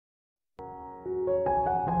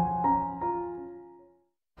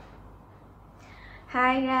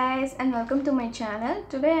Hi guys, and welcome to my channel.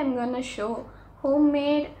 Today I'm gonna show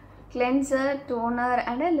homemade cleanser, toner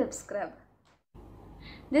and a lip scrub.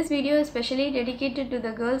 This video is specially dedicated to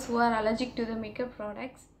the girls who are allergic to the makeup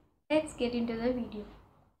products. Let's get into the video.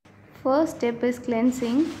 First step is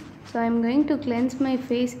cleansing. So I'm going to cleanse my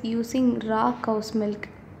face using raw cow's milk.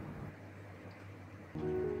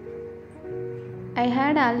 I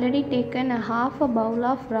had already taken a half a bowl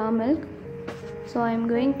of raw milk. So I'm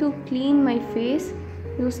going to clean my face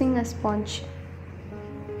using a sponge.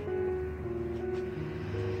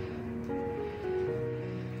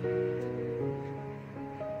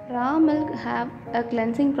 Raw milk have a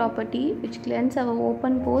cleansing property which cleanses our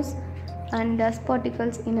open pores and dust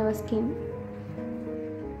particles in our skin.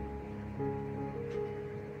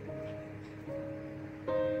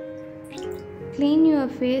 Clean your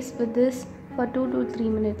face with this for 2 to 3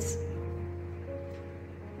 minutes.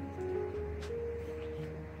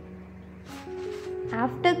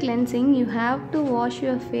 After cleansing, you have to wash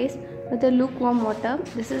your face with a lukewarm water.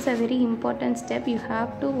 This is a very important step. You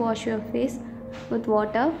have to wash your face with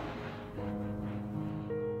water.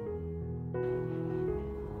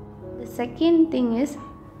 The second thing is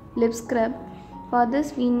lip scrub. For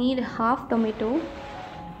this we need half tomato,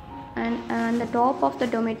 and on the top of the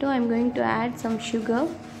tomato I am going to add some sugar.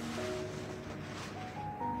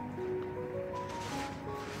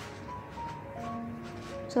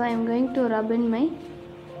 So I am going to rub in my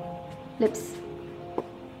lips.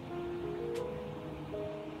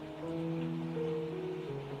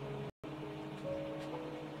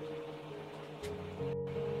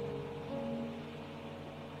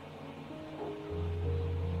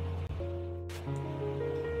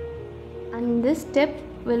 And this step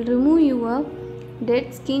will remove your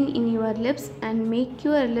dead skin in your lips and make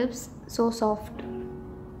your lips so soft.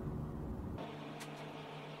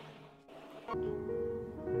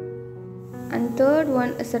 And third one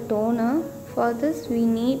is a toner. For this we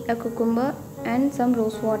need a cucumber and some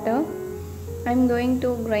rose water. I am going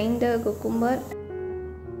to grind the cucumber.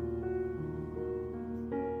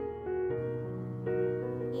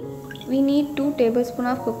 We need 2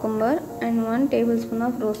 tablespoons of cucumber and 1 tablespoon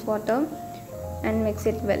of rose water and mix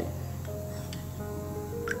it well.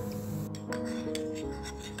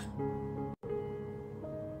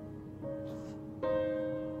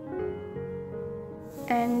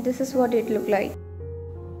 And this is what it looked like.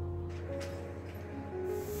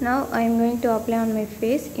 Now I am going to apply on my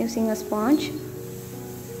face using a sponge.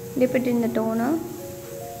 Dip it in the toner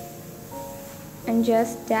and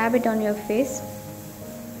just dab it on your face.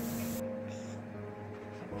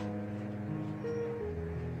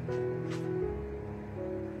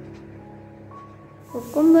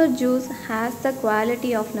 Cucumber juice has the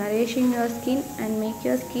quality of nourishing your skin and make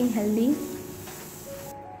your skin healthy.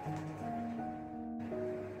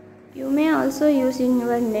 You may also use in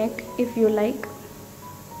your neck if you like.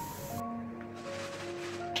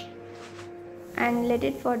 And let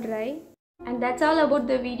it for dry. And that's all about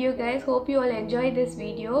the video guys. Hope you all enjoyed this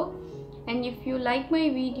video. And if you like my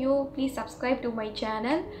video, please subscribe to my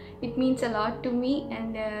channel. It means a lot to me,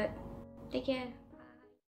 and take care.